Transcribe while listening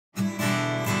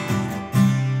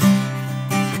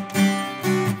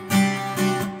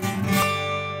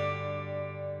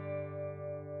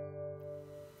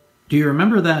Do you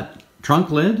remember that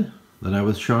trunk lid that I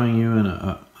was showing you in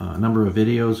a number of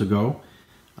videos ago?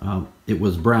 It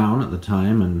was brown at the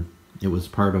time, and it was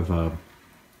part of a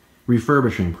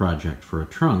refurbishing project for a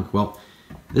trunk. Well,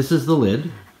 this is the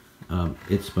lid.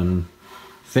 It's been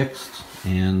fixed,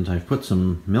 and I've put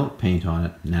some milk paint on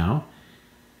it now.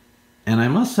 And I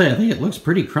must say, I think it looks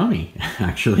pretty crummy,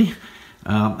 actually.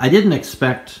 I didn't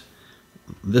expect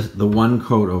the one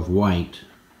coat of white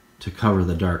to cover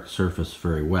the dark surface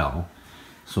very well.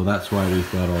 So that's why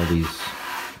we've got all these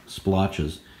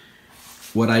splotches.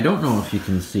 What I don't know if you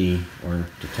can see or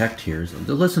detect here is,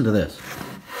 listen to this.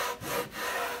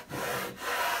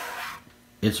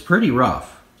 It's pretty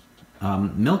rough.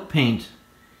 Milk paint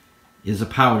is a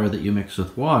powder that you mix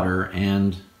with water,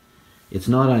 and it's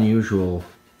not unusual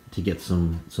to get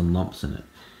some lumps in it.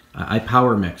 I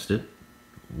power mixed it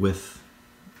with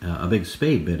a big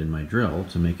spade bit in my drill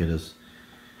to make it as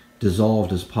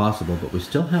dissolved as possible, but we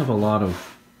still have a lot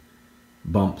of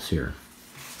bumps here.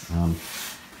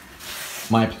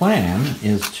 My plan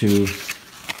is to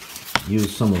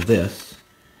use some of this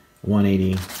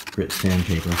 180 grit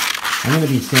sandpaper. I'm going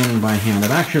to be sanding by hand. I've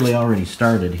actually already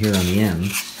started here on the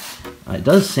end. It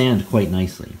does sand quite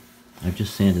nicely. I've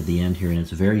just sanded the end here and it's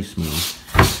very smooth.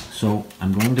 So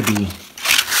I'm going to be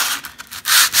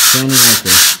sanding like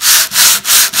this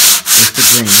with the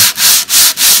grain.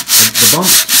 The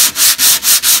bumps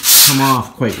come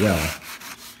off quite well.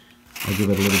 I'll give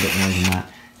it a little bit more than that.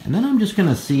 And then I'm just going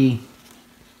to see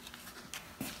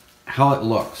how it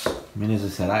looks. I mean, as I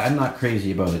said, I'm not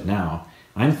crazy about it now.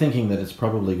 I'm thinking that it's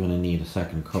probably going to need a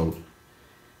second coat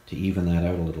to even that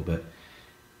out a little bit.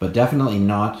 But definitely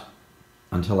not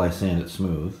until I sand it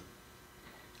smooth.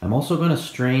 I'm also going to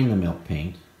strain the milk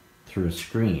paint through a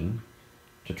screen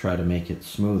to try to make it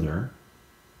smoother.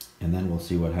 And then we'll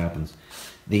see what happens.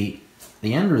 The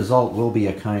end result will be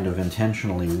a kind of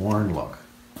intentionally worn look.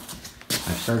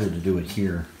 I've started to do it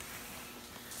here,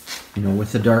 you know,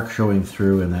 with the dark showing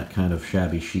through in that kind of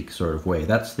shabby chic sort of way.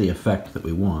 That's the effect that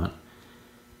we want.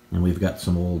 And we've got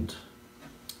some old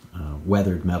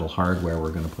weathered metal hardware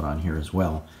we're going to put on here as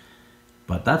well.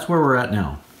 But that's where we're at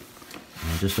now.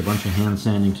 Just a bunch of hand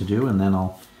sanding to do, and then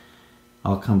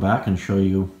I'll come back and show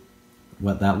you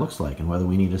what that looks like and whether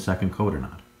we need a second coat or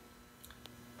not.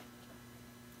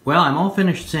 Well, I'm all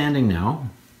finished sanding now.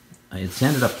 It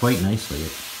sanded up quite nicely.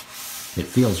 It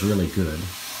feels really good,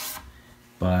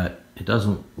 but it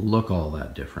doesn't look all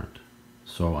that different.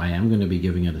 So I am going to be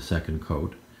giving it a second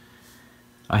coat.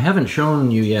 I haven't shown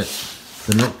you yet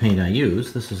the milk paint I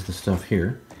use. This is the stuff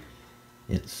here.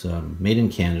 It's made in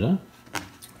Canada,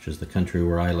 which is the country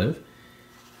where I live.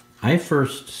 I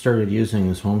first started using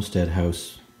this Homestead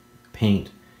House paint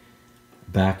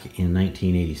back in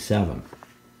 1987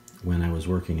 when I was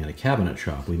working at a cabinet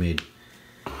shop. We made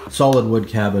solid wood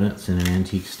cabinets in an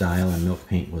antique style, and milk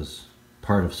paint was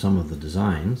part of some of the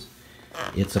designs.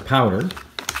 It's a powder.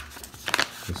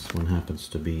 This one happens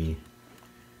to be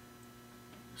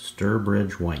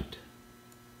Sturbridge White.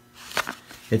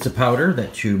 It's a powder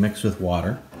that you mix with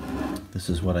water. This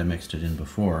is what I mixed it in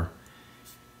before.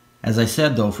 As I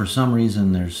said, though, for some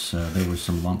reason there were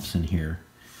some lumps in here.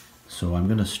 So I'm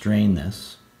going to strain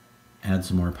this, add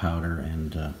some more powder,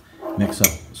 and mix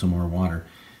up some more water.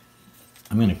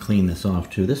 I'm going to clean this off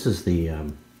too. This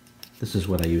is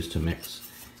what I use to mix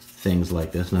things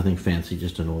like this. Nothing fancy,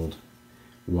 just an old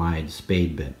wide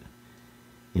spade bit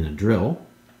in a drill.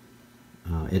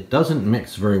 It doesn't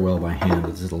mix very well by hand.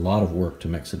 It's a lot of work to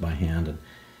mix it by hand, and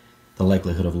the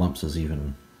likelihood of lumps is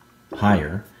even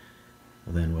higher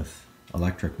than with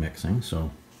electric mixing.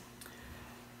 So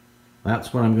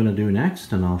that's what I'm going to do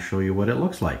next, and I'll show you what it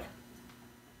looks like.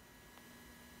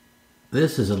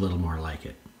 This is a little more like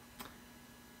it.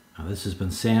 This has been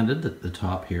sanded at the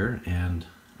top here, and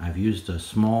I've used a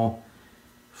small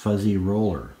fuzzy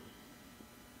roller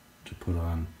to put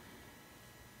on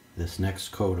this next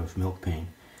coat of milk paint.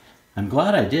 I'm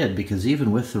glad I did, because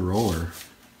even with the roller,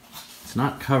 it's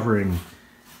not covering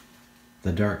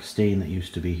the dark stain that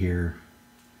used to be here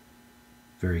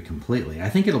very completely. I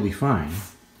think it'll be fine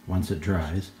once it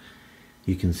dries.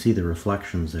 You can see the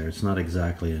reflections there. It's not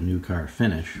exactly a new car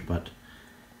finish, but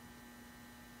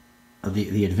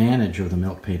the advantage of the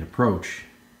milk paint approach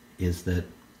is that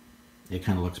it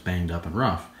kind of looks banged up and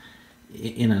rough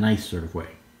in a nice sort of way.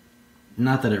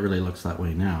 Not that it really looks that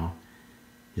way now.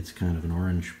 It's kind of an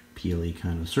orange peely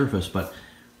kind of surface, but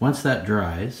once that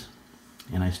dries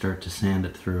and I start to sand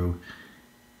it through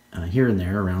here and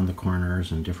there around the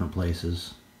corners and different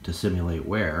places to simulate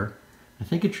wear, I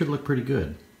think it should look pretty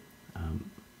good.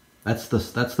 That's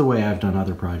the way I've done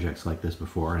other projects like this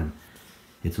before, and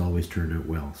it's always turned out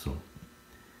well. So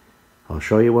I'll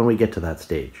show you when we get to that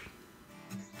stage.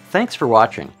 Thanks for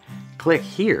watching. Click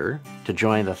here to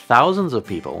join the thousands of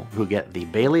people who get the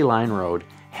Bailey Line Road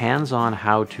hands-on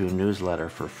how-to newsletter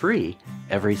for free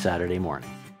every Saturday morning.